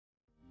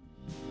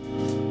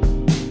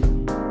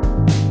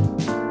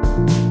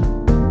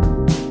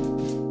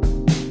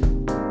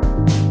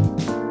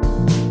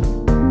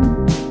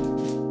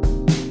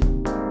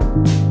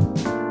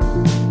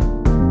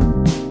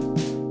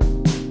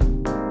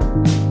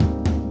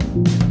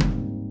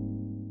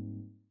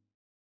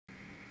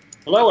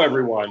Hello,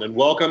 everyone, and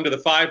welcome to the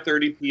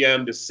 5:30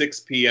 p.m. to 6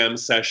 p.m.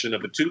 session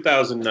of the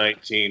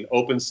 2019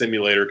 Open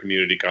Simulator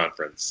Community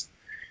Conference.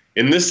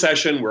 In this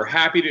session, we're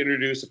happy to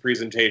introduce a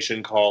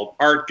presentation called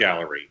Art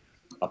Gallery,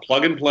 a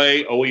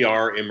plug-and-play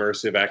OER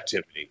immersive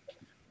activity.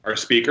 Our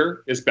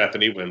speaker is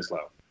Bethany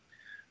Winslow.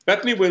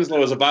 Bethany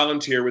Winslow is a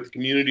volunteer with the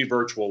Community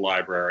Virtual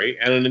Library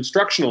and an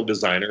instructional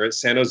designer at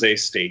San Jose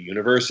State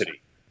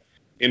University.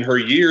 In her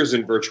years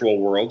in virtual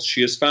worlds,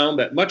 she has found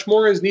that much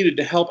more is needed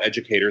to help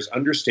educators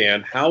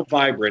understand how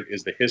vibrant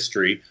is the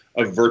history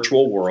of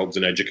virtual worlds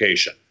in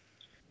education.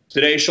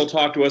 Today, she'll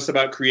talk to us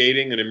about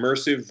creating an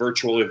immersive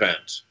virtual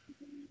event.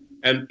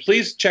 And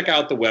please check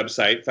out the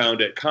website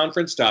found at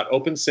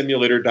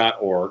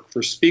conference.opensimulator.org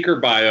for speaker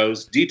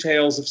bios,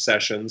 details of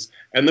sessions,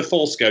 and the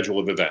full schedule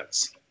of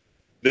events.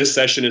 This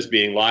session is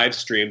being live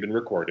streamed and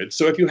recorded,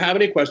 so if you have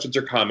any questions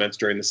or comments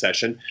during the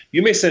session,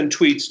 you may send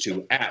tweets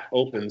to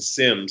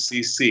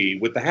 @OpenSimCC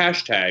with the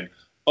hashtag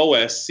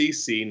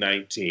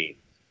OSCC19.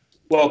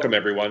 Welcome,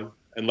 everyone,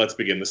 and let's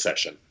begin the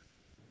session.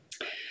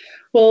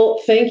 Well,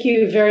 thank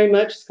you very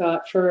much,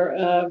 Scott, for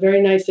a very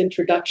nice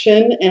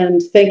introduction,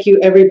 and thank you,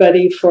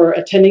 everybody, for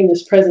attending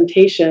this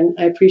presentation.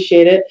 I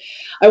appreciate it.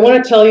 I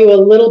want to tell you a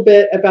little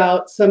bit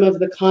about some of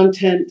the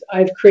content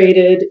I've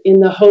created in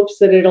the hopes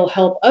that it'll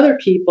help other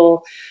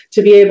people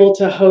to be able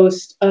to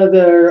host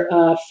other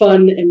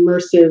fun,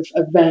 immersive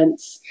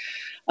events.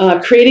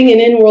 Creating an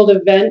in-world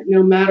event,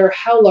 no matter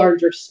how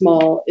large or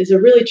small, is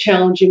a really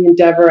challenging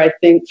endeavor, I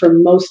think, for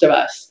most of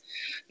us.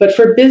 But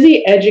for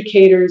busy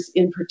educators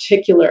in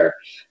particular,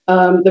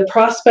 the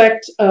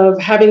prospect of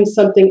having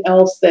something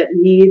else that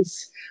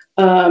needs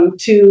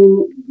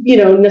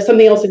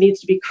something else that needs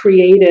to be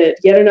created,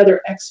 yet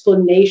another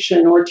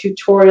explanation or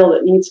tutorial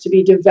that needs to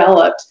be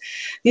developed,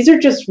 these are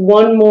just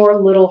one more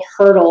little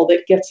hurdle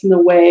that gets in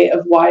the way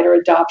of wider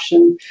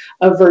adoption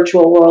of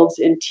virtual worlds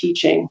in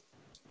teaching.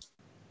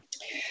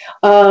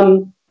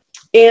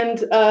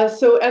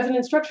 So as an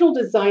instructional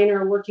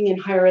designer working in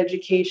higher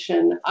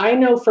education, I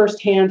know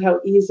firsthand how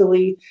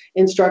easily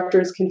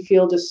instructors can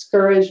feel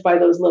discouraged by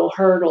those little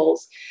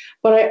hurdles.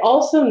 But I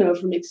also know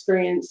from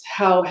experience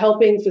how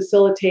helping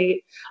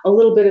facilitate a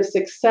little bit of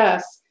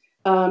success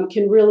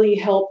can really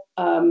help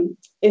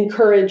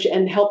encourage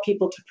and help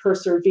people to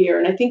persevere.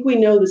 And I think we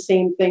know the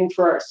same thing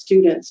for our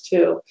students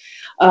too.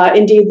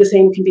 Indeed, the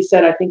same can be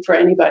said, I think, for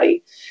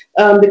anybody.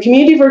 The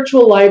Community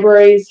Virtual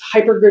Library's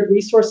Hypergrid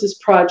Resources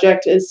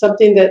Project is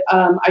something that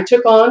I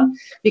took on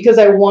because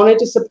I wanted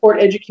to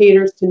support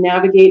educators to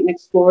navigate and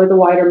explore the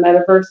wider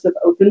metaverse of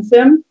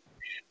OpenSim.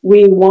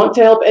 We want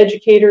to help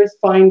educators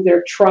find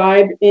their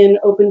tribe in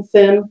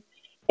OpenSim,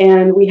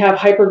 and we have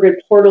hypergrid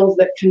portals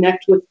that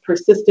connect with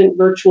persistent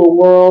virtual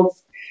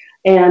worlds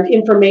and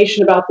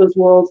information about those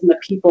worlds and the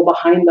people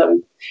behind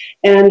them.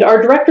 And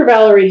our director,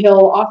 Valerie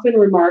Hill, often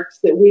remarks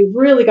that we've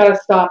really got to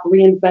stop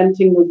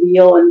reinventing the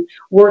wheel and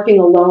working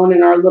alone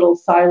in our little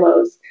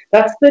silos.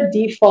 That's the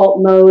default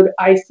mode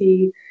I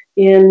see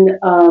in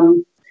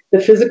the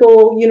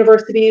physical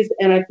universities,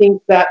 and I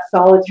think that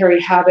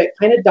solitary habit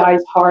kind of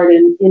dies hard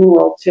in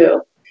world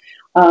too.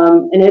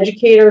 An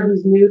educator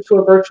who's new to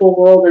a virtual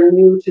world or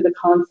new to the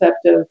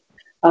concept of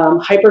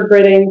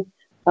hypergridding,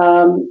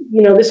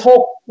 this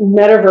whole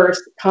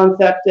metaverse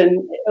concept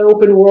and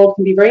open world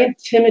can be very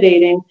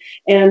intimidating,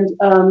 and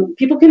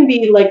people can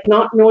be like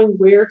not knowing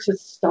where to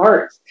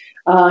start.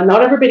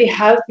 Not everybody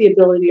has the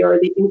ability or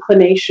the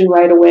inclination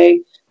right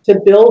away to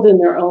build in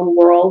their own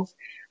world.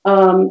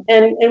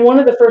 And one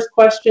of the first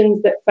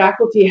questions that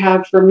faculty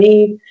have for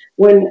me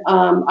when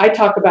I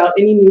talk about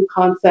any new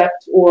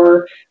concept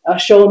or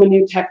show them a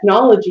new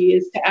technology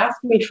is to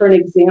ask me for an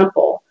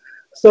example.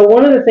 So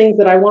one of the things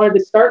that I wanted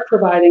to start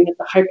providing at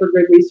the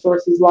Hypergrid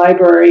Resources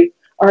Library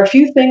are a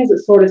few things that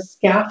sort of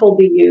scaffold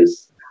the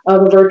use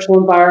of a virtual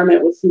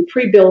environment with some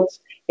pre-built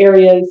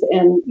areas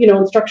and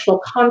instructional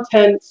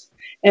content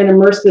and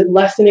immersive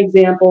lesson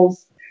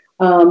examples.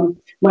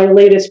 My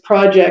latest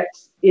project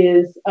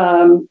is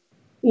an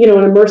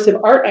immersive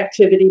art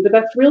activity, but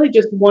that's really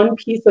just one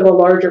piece of a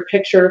larger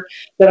picture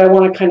that I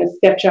want to kind of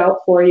sketch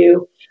out for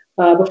you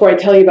before I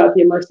tell you about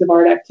the immersive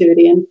art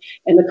activity and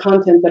the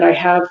content that I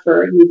have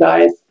for you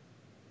guys.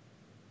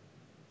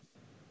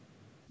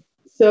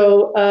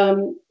 So,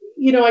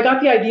 I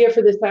got the idea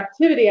for this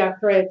activity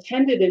after I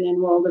attended an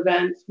in-world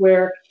event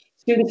where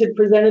students had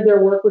presented their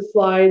work with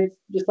slides,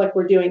 just like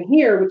we're doing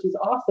here, which is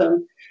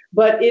awesome.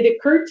 But it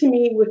occurred to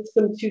me with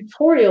some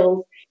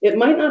tutorials, it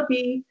might not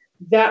be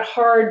that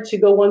hard to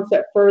go one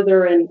step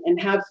further and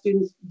have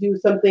students do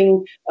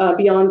something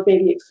beyond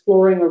maybe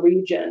exploring a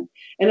region.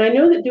 And I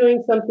know that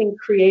doing something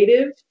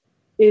creative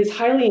is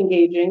highly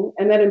engaging,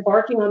 and that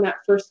embarking on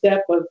that first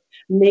step of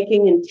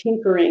making and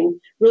tinkering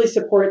really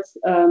supports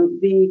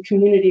the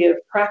community of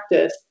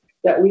practice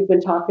that we've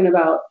been talking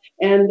about.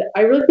 And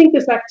I really think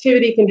this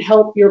activity can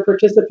help your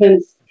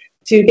participants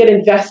to get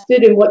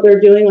invested in what they're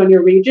doing on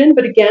your region.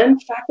 But again,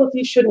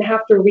 faculty shouldn't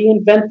have to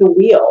reinvent the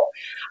wheel.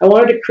 I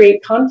wanted to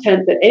create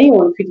content that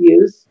anyone could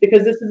use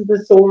because this is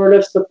the sort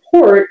of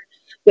support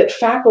that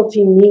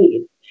faculty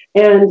need.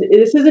 And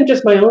this isn't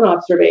just my own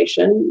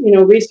observation. You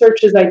know,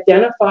 research has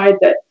identified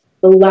that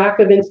the lack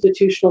of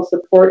institutional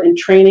support and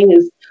training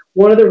is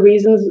one of the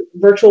reasons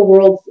virtual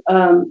worlds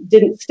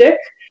didn't stick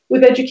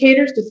with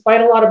educators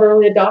despite a lot of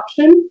early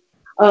adoption.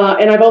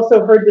 And I've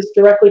also heard this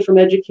directly from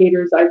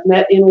educators I've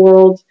met in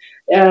world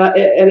at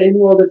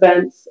in-world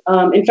events.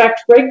 In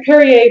fact, Greg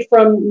Perrier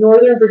from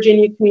Northern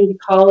Virginia Community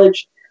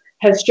College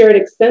has shared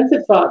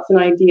extensive thoughts and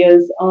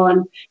ideas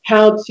on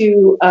how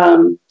to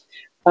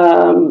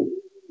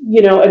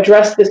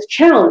address this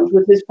challenge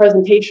with his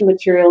presentation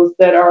materials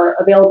that are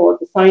available at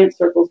the Science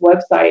Circle's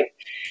website.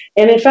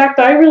 And in fact,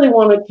 I really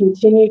want to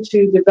continue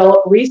to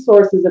develop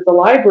resources at the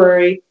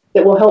library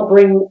that will help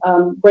bring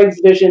Greg's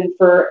vision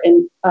for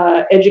an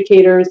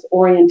educators'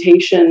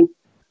 orientation,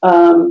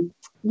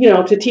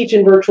 to teach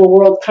in virtual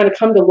worlds kind of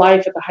come to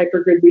life at the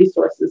Hypergrid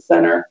Resources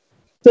Center.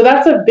 So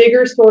that's a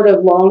bigger sort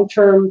of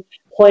long-term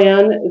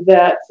plan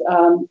that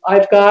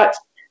I've got.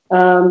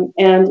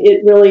 And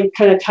it really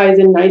kind of ties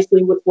in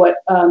nicely with what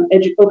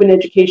open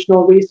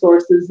educational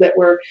resources that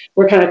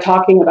we're kind of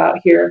talking about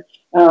here.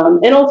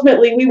 And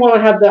ultimately, we want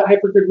to have the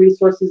Hypergrid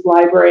Resources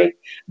Library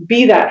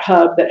be that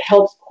hub that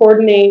helps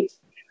coordinate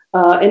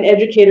an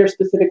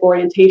educator-specific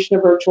orientation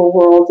of virtual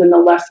worlds and the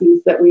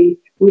lessons that we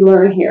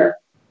learn here.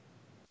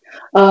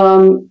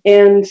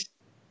 And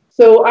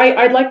so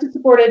I'd like to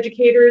support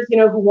educators,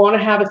 who want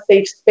to have a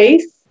safe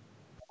space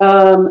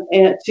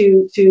and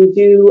to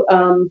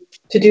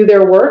do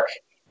their work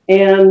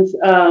and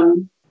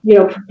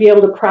be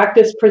able to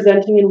practice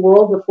presenting in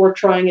world before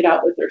trying it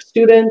out with their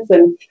students.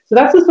 And so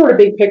that's the sort of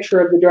big picture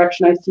of the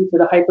direction I see for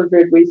the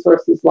Hypergrid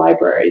Resources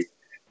Libraries.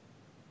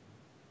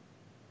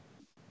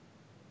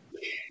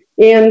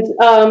 And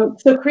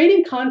so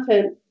creating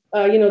content,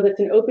 that's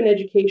an open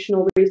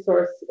educational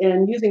resource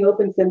and using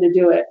OpenSim to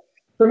do it.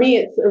 For me,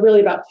 it's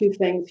really about two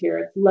things here.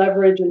 It's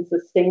leverage and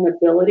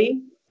sustainability.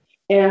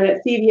 And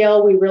at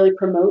CVL, we really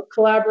promote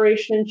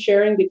collaboration and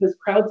sharing because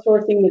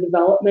crowdsourcing the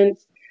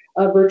development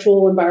of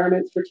virtual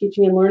environments for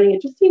teaching and learning,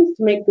 it just seems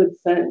to make good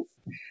sense.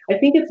 I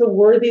think it's a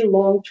worthy,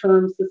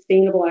 long-term,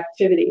 sustainable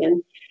activity.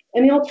 And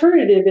the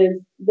alternative is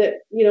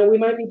that, we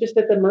might be just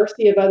at the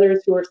mercy of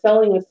others who are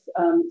selling us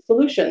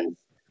solutions.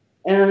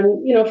 And,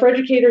 for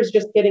educators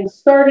just getting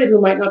started who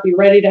might not be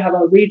ready to have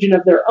a region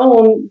of their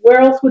own, where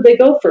else would they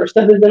go first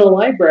other than a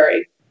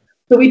library?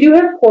 So we do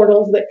have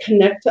portals that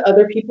connect to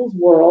other people's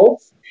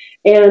worlds.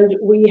 And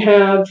we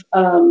have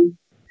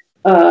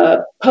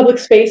public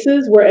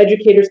spaces where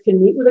educators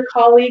can meet with a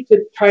colleague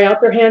to try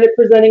out their hand at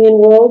presenting in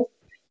world.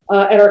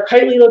 At our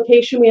Kitely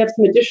location, we have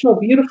some additional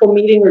beautiful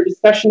meeting or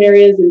discussion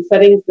areas and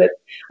settings that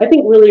I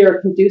think really are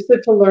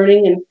conducive to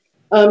learning. And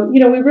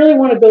we really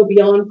want to go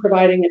beyond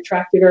providing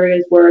attractive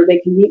areas where they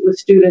can meet with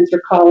students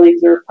or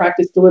colleagues or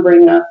practice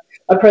delivering a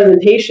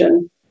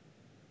presentation.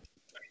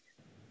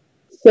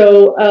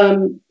 So,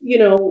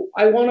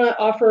 I want to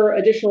offer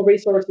additional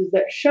resources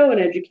that show an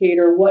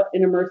educator what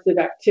an immersive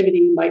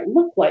activity might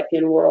look like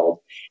in world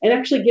and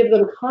actually give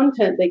them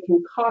content they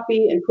can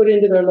copy and put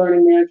into their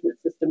learning management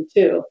system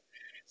too.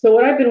 So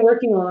what I've been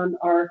working on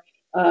are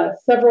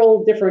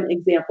several different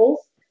examples.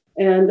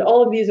 And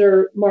all of these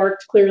are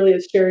marked clearly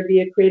as shared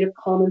via Creative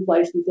Commons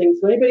licensing.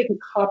 So anybody can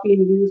copy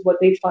and use what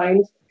they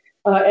find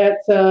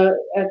at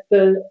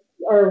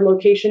our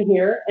location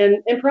here.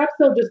 And perhaps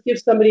they'll just give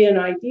somebody an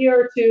idea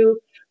or two.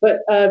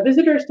 But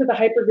visitors to the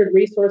Hypergrid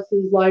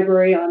Resources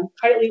Library on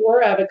Kitely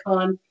or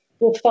Avicon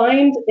will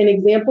find an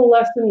example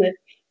lesson that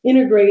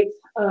integrates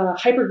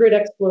hypergrid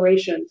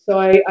exploration. So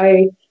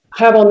I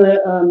have on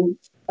the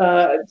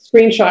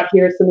screenshot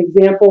here some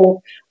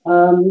example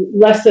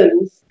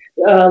lessons.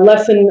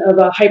 Lesson of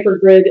a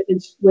hypergrid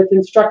with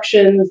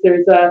instructions.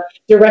 There's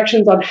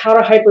directions on how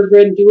to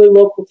hypergrid, do a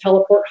local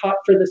teleport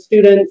hop for the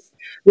students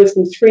with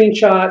some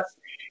screenshots.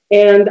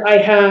 And I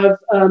have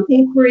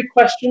inquiry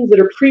questions that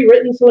are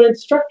pre-written so an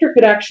instructor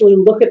could actually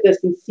look at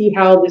this and see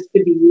how this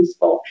could be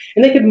useful.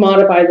 And they could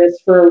modify this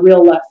for a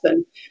real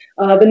lesson.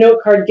 The note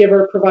card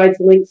giver provides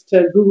links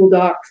to Google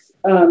Docs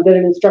that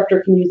an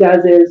instructor can use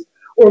as is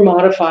or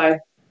modify.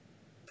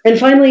 And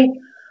finally,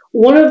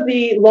 one of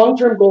the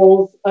long-term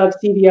goals of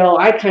CVL,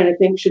 I kind of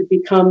think, should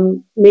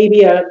become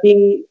maybe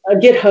be a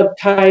GitHub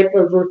type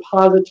of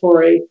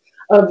repository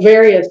of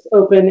various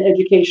open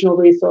educational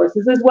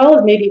resources, as well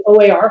as maybe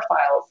OER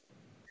files.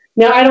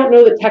 Now, I don't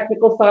know the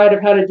technical side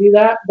of how to do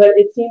that, but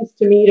it seems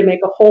to me to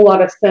make a whole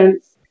lot of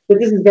sense that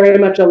this is very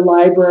much a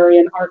library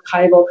and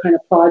archival kind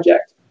of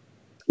project.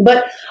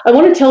 But I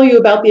want to tell you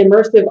about the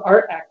immersive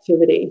art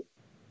activity.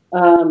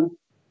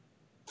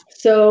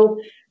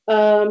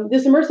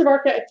 This immersive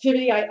art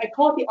activity, I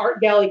call it the art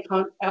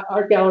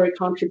gallery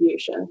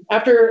contribution.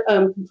 After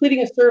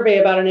completing a survey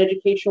about an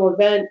educational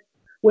event,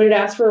 when it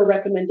asked for a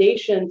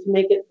recommendation to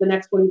make it the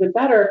next one even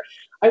better,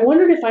 I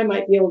wondered if I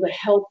might be able to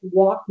help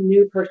walk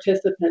new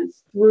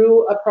participants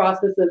through a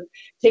process of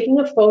taking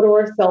a photo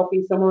or a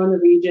selfie somewhere in the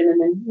region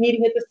and then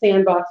meeting at the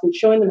sandbox and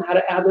showing them how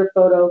to add their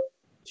photo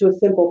to a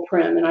simple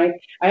prim. And I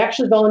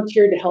actually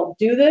volunteered to help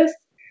do this.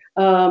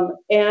 And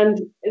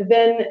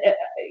then,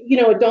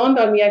 it dawned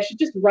on me I should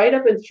just write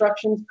up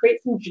instructions,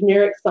 create some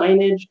generic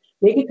signage,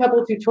 make a couple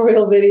of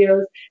tutorial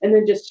videos, and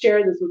then just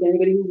share this with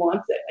anybody who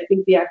wants it. I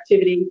think the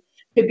activity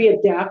could be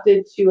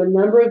adapted to a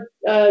number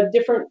of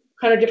different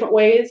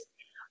ways.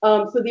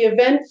 So the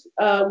event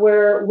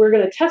where we're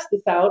going to test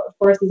this out, of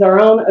course, is our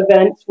own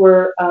event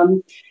where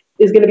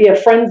is going to be a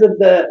Friends of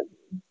the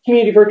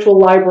Community Virtual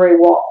Library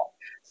wall.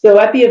 So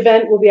at the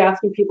event, we'll be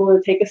asking people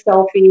to take a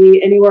selfie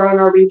anywhere on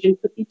our region,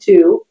 could be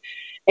two,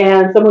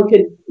 and someone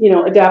could,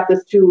 adapt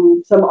this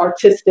to some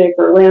artistic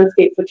or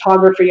landscape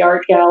photography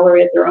art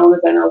gallery at their own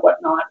event or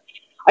whatnot.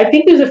 I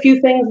think there's a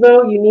few things,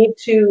 though, you need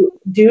to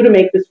do to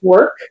make this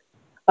work.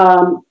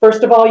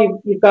 First of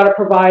all, you've got to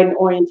provide an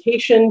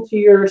orientation to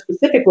your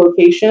specific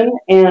location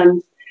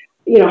and,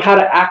 how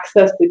to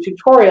access the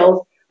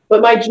tutorials.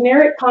 But my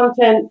generic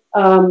content,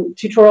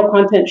 tutorial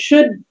content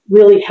should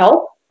really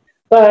help.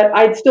 But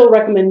I'd still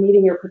recommend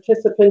meeting your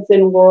participants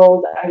in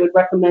World. I would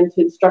recommend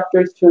to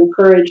instructors to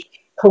encourage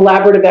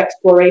collaborative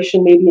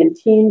exploration, maybe in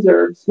teams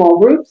or small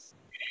groups.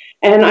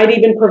 And I'd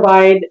even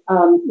provide,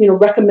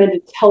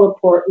 recommended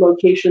teleport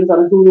locations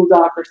on a Google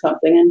Doc or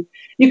something. And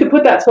you could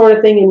put that sort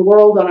of thing in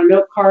World on a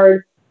note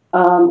card,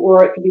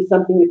 or it could be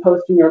something you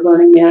post in your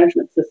learning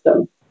management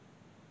system.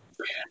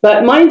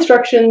 But my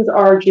instructions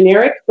are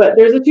generic, but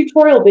there's a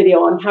tutorial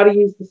video on how to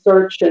use the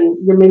search and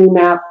your mini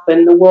map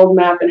and the world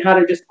map and how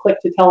to just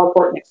click to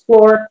teleport and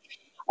explore.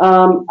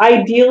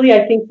 Ideally,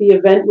 I think the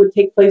event would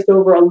take place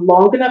over a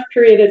long enough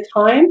period of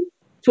time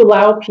to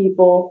allow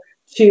people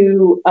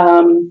to,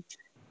 to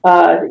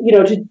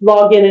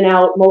log in and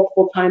out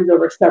multiple times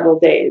over several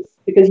days,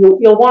 because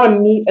you'll want to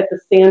meet at the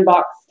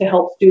sandbox to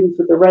help students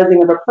with the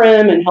resing of a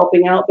prim and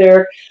helping out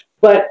there.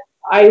 But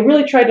I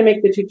really tried to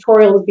make the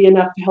tutorials be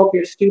enough to help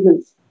your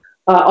students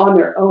on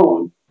their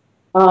own.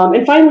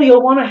 And finally,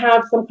 you'll want to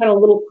have some kind of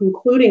little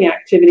concluding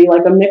activity,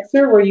 like a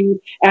mixer where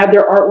you add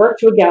their artwork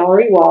to a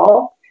gallery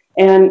wall.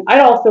 And I'd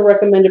also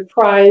recommend a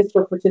prize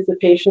for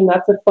participation.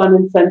 That's a fun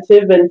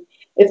incentive, and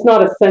it's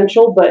not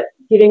essential, but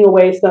giving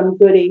away some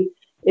goodie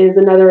is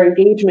another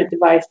engagement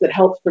device that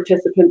helps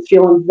participants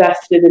feel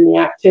invested in the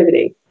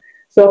activity.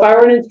 So if I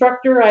were an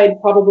instructor,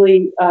 I'd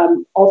probably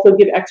also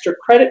give extra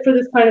credit for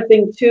this kind of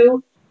thing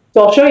too.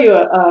 So I'll show you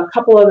a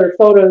couple other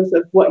photos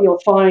of what you'll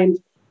find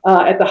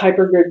at the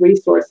Hypergrid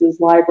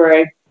Resources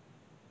Library.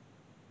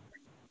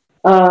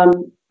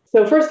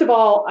 So first of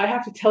all, I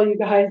have to tell you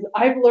guys,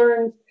 I've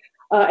learned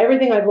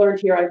everything I've learned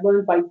here, I've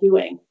learned by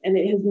doing, and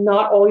it has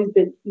not always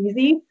been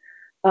easy.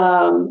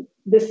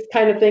 This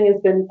kind of thing has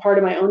been part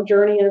of my own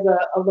journey as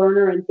a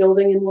learner and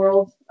building in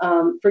World.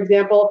 For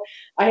example,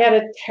 I had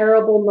a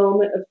terrible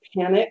moment of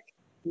panic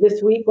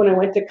this week when I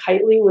went to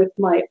Kitely with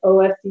my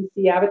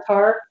OSCC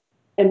avatar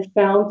and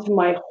found to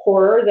my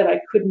horror that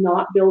I could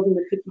not build in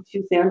the Cookie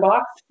 2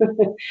 sandbox.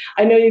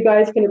 I know you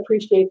guys can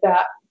appreciate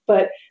that,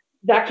 but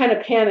that kind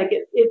of panic,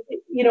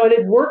 it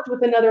had worked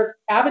with another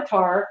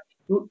avatar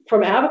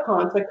from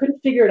Avicon, so I couldn't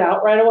figure it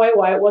out right away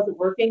why it wasn't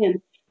working.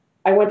 And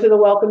I went to the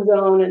welcome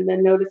zone and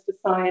then noticed a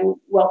sign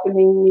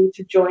welcoming me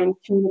to join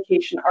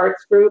Communication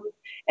Arts Group.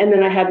 And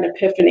then I had an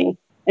epiphany.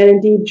 And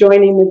indeed,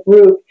 joining the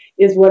group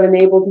is what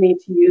enabled me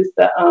to use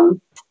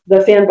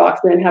the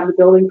sandbox and have the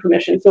building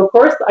permission. So of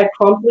course, I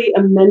promptly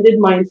amended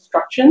my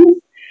instructions.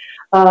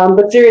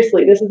 But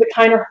seriously, this is the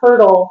kind of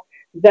hurdle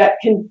that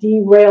can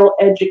derail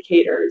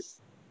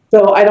educators.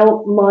 So I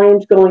don't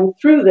mind going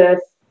through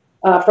this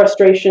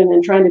frustration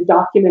and trying to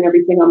document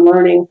everything I'm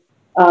learning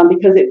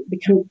because it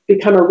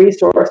become a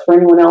resource for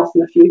anyone else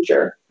in the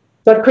future.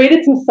 So I've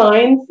created some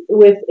signs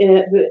with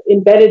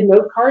embedded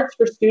note cards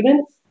for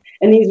students,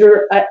 and these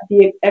are at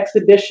the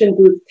exhibition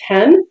booth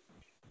 10.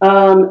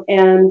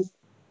 And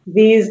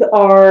these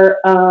are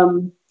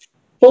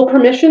full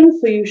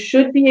permissions, so you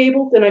should be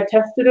able to, and I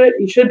tested it,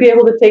 you should be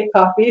able to take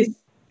copies.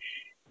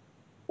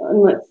 And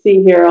let's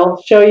see here,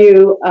 I'll show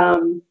you.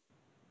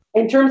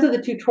 In terms of the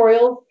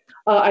tutorials,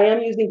 I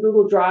am using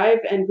Google Drive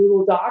and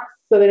Google Docs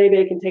so that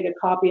anybody can take a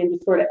copy and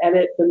just sort of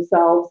edit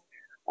themselves.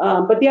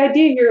 But the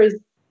idea here is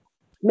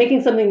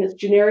making something that's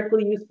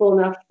generically useful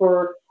enough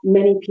for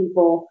many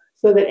people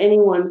so that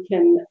anyone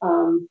can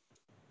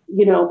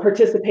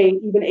participate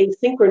even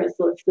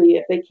asynchronously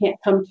if they can't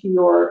come to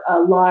your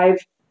live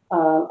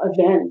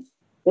event,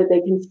 that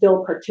they can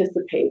still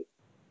participate.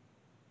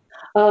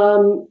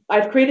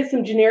 I've created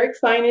some generic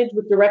signage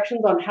with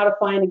directions on how to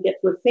find and get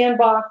to a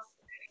sandbox.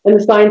 And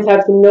the signs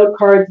have some note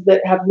cards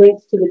that have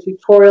links to the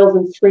tutorials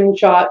and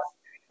screenshots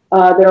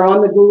that are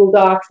on the Google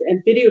Docs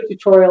and video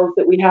tutorials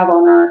that we have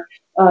on our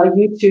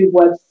YouTube.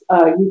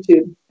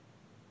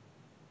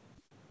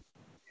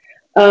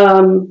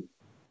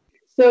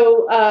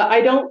 So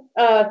I don't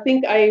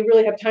think I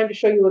really have time to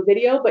show you a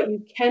video, but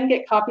you can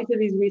get copies of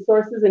these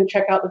resources and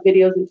check out the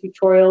videos and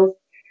tutorials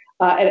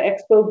at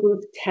Expo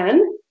Booth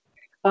 10.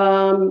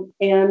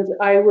 And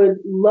I would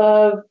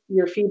love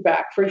your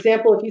feedback. For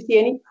example, if you see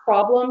any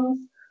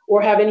problems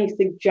or have any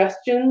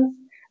suggestions,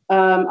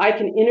 I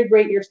can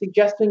integrate your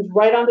suggestions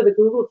right onto the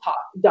Google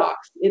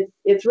Docs.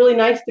 It's really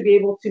nice to be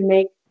able to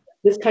make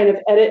this kind of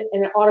edit,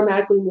 and it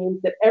automatically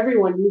means that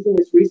everyone using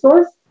this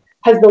resource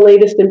has the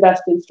latest and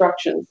best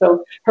instructions.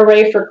 So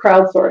hooray for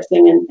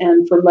crowdsourcing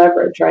and for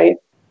leverage, right?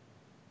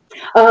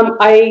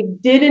 I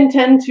did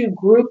intend to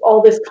group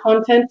all this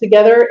content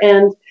together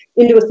and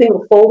into a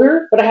single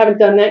folder, but I haven't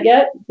done that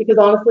yet because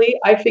honestly,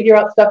 I figure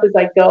out stuff as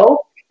I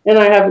go, and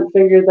I haven't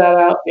figured that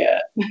out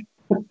yet.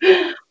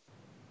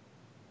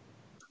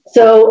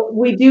 So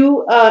we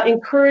do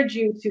encourage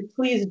you to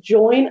please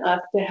join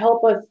us to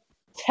help us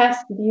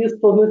test the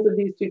usefulness of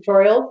these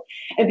tutorials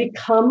and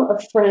become a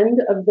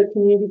friend of the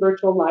Community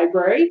Virtual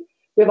Library.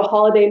 We have a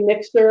holiday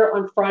mixer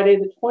on Friday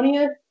the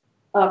 20th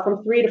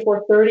from 3 to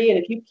 4:30, and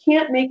if you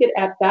can't make it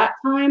at that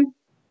time,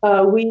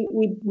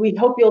 we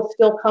hope you'll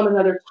still come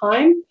another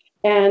time,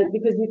 and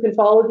because you can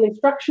follow the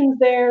instructions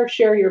there,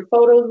 share your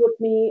photos with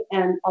me,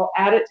 and I'll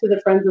add it to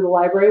the Friends of the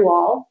Library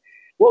wall.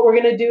 What we're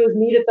going to do is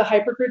meet at the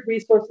Hypergrid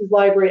Resources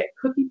Library at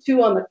Cookie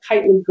 2 on the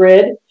Kitely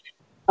Grid.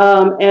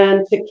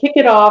 And to kick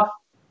it off,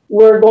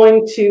 we're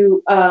going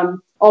to,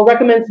 I'll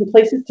recommend some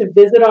places to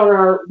visit on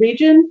our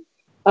region.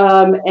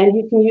 And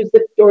you can use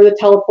the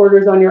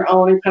teleporters on your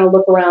own and kind of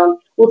look around.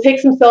 We'll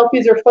take some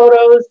selfies or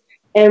photos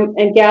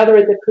and gather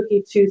at the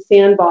Cookie 2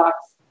 sandbox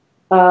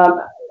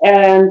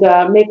and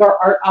make our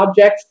art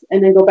objects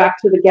and then go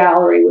back to the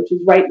gallery, which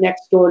is right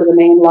next door to the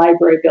main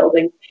library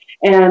building.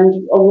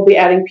 And we'll be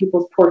adding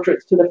people's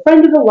portraits to the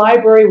Friend of the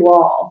Library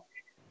wall.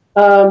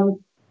 I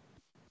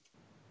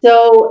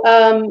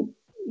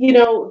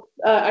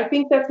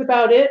think that's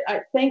about it.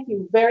 I thank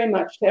you very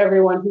much to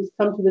everyone who's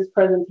come to this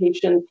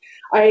presentation.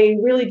 I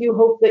really do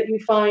hope that you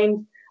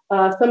find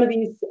some of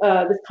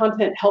this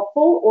content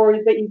helpful,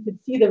 or that you could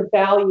see the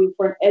value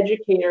for an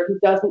educator who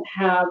doesn't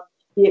have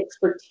the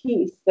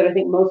expertise that I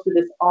think most of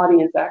this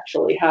audience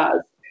actually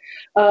has.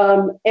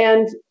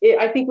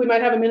 I think we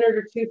might have a minute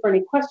or two for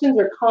any questions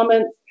or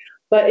comments.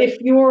 But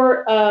if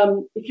your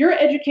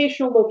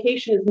educational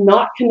location is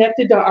not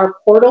connected to our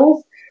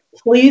portals,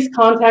 please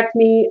contact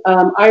me.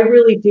 I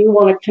really do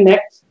want to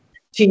connect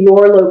to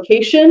your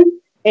location.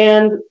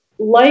 And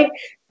like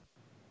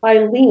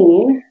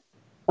Eileen,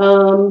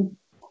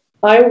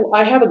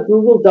 I have a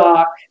Google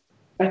Doc.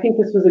 I think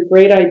this was a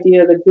great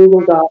idea, the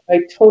Google Doc.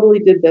 I totally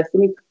did this.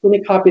 Let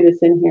me copy this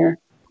in here.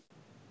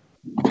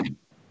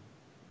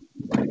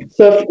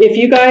 So if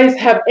you guys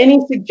have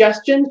any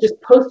suggestions, just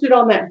post it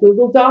on that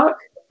Google Doc,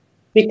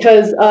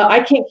 because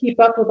I can't keep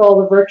up with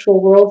all the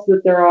virtual worlds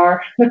that there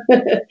are.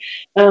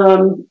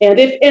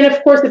 And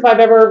of course, if I've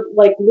ever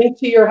linked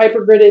to your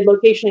hypergridded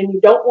location and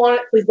you don't want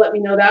it, please let me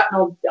know that,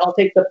 and I'll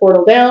take the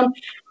portal down.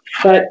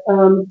 But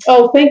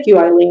oh, thank you,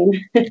 Eileen.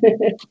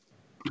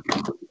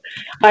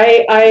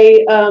 I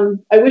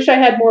wish I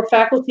had more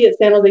faculty at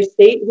San Jose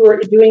State who are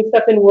doing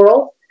stuff in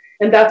World.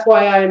 And that's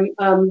why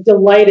I'm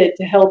delighted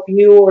to help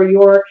you or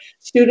your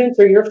students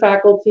or your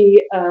faculty.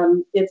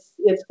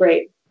 It's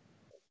great.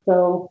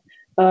 So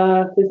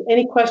if there's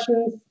any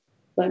questions,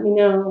 let me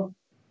know.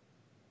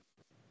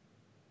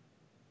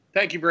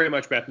 Thank you very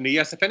much, Bethany.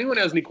 Yes, if anyone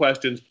has any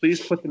questions, please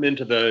put them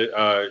into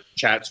the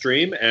chat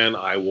stream, and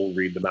I will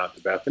read them out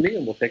to Bethany,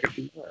 and we'll take it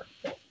from there.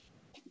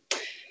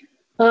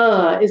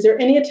 Is there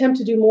any attempt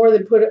to do more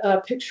than put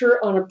a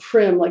picture on a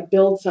prim, like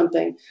build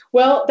something?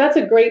 Well, that's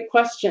a great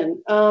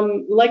question.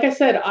 Like I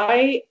said,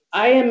 I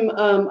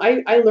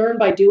learn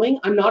by doing.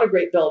 I'm not a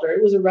great builder.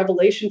 It was a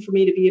revelation for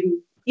me to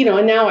be,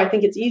 and now I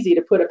think it's easy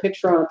to put a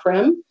picture on a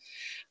prim.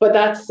 But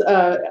that's,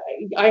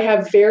 I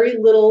have very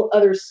little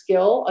other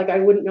skill. Like I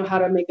wouldn't know how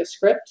to make a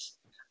script.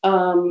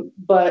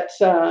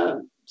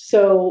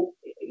 So,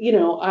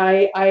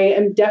 I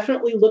am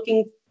definitely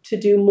looking to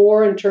do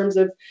more in terms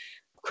of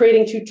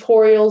creating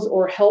tutorials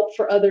or help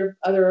for other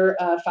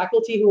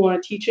faculty who want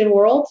to teach in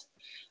World.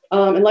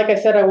 And like I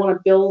said, I want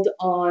to build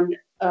on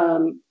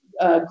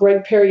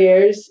Greg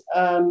Perrier's,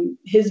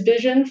 his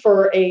vision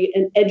for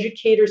an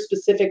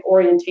educator-specific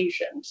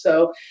orientation.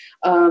 So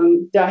I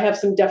have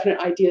some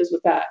definite ideas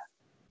with that.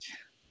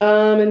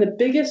 And the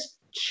biggest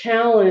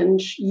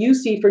challenge you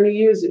see for new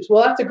users?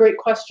 Well, that's a great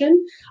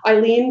question.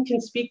 Eileen can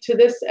speak to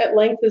this at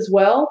length as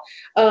well.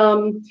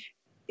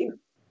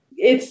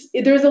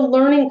 There's a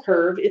learning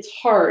curve. It's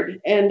hard.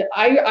 And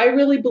I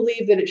really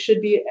believe that it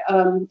should be,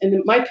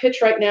 and my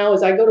pitch right now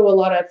is I go to a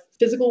lot of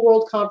physical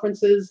world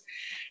conferences,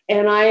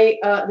 and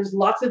there's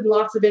lots and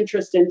lots of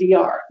interest in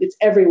VR. It's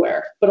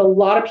everywhere. But a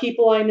lot of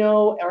people I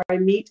know or I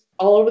meet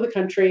all over the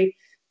country,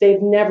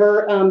 they've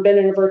never been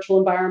in a virtual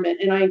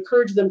environment. And I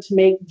encourage them to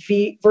make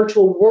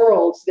virtual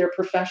worlds their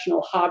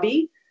professional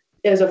hobby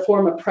as a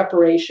form of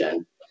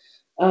preparation.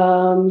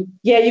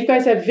 Yeah, you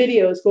guys have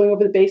videos going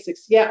over the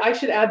basics. Yeah, I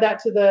should add that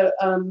to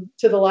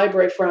the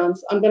library,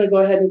 Franz. I'm going to go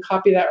ahead and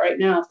copy that right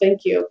now.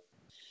 Thank you.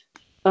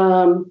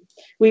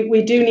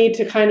 We do need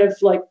to kind of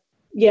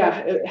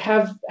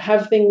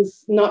have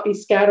things not be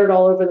scattered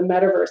all over the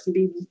metaverse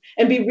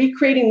and be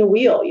recreating the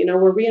wheel.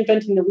 We're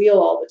reinventing the wheel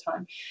all the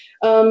time.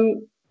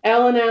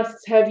 Alan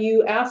asks, have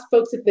you asked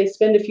folks if they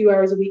spend a few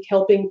hours a week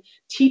helping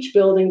teach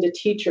building to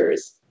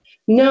teachers?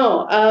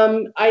 No,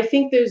 I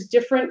think there's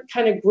different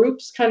kind of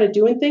groups kind of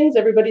doing things.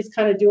 Everybody's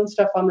kind of doing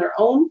stuff on their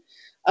own.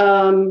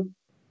 And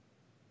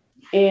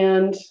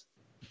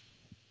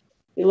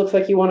it looks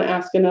like you want to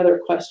ask another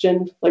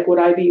question, like, would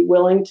I be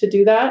willing to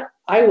do that?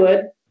 I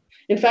would.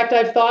 In fact,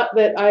 I've thought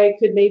that I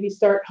could maybe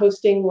start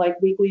hosting like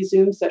weekly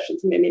Zoom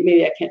sessions.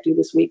 Maybe I can't do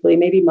this weekly,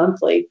 maybe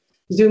monthly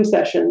Zoom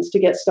sessions to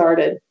get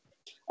started.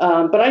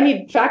 But I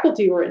need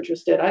faculty who are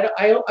interested.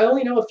 I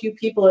only know a few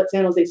people at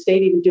San Jose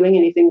State even doing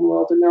anything in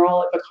World, and they're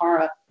all at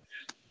Bacara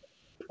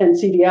and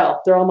CDL.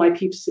 They're all my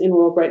peeps in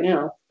World right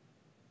now.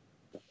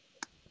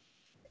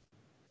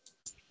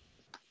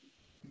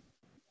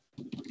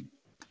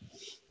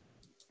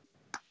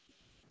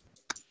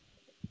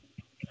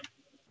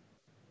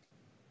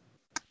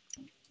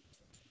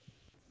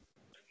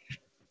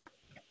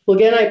 Well,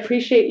 again, I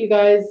appreciate you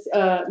guys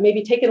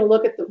maybe taking a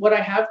look at what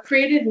I have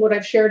created and what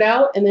I've shared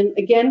out. And then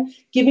again,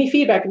 give me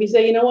feedback. If you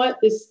say, you know what,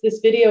 this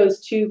video is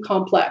too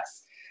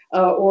complex,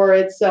 or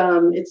it's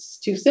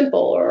too simple,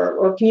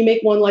 or can you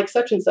make one like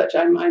such and such?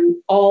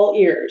 I'm all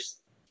ears.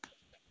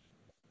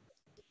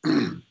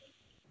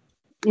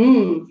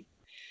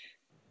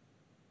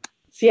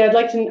 See,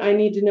 I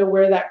need to know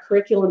where that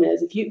curriculum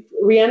is.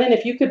 Rhiannon,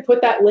 if you could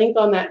put that link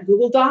on that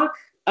Google Doc,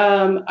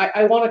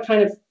 I want to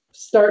kind of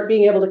start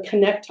being able to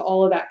connect to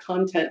all of that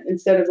content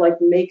instead of like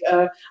make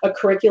a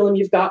curriculum.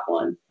 You've got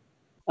one,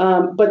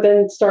 but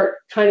then start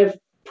kind of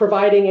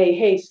providing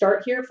hey,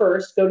 start here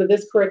first, go to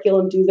this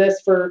curriculum, do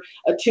this for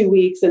 2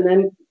 weeks, and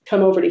then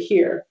come over to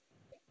here.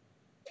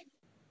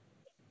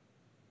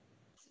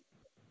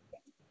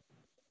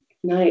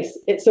 Nice.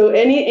 So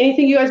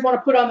anything you guys want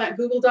to put on that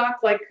Google Doc,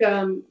 like,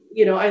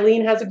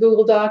 Eileen has a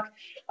Google Doc.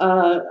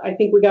 I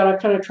think we got to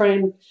kind of try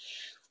and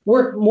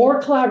work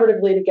more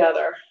collaboratively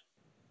together.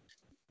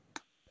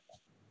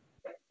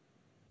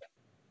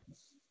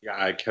 Yeah,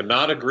 I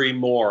cannot agree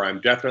more. I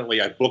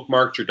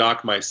bookmarked your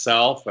doc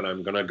myself, and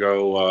I'm going to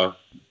go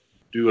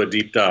do a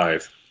deep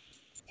dive.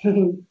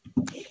 All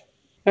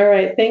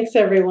right. Thanks,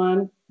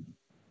 everyone.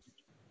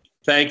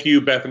 Thank you,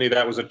 Bethany.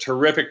 That was a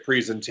terrific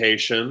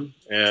presentation,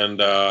 and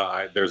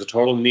there's a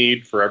total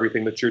need for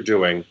everything that you're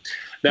doing.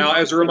 Now,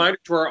 as a reminder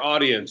to our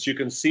audience, you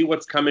can see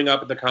what's coming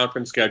up at the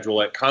conference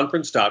schedule at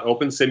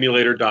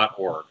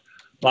conference.opensimulator.org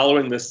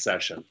following this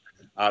session.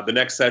 The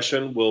next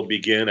session will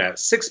begin at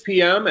 6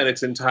 p.m., and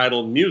it's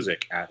entitled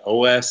Music at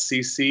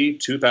OSCC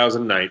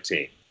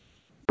 2019.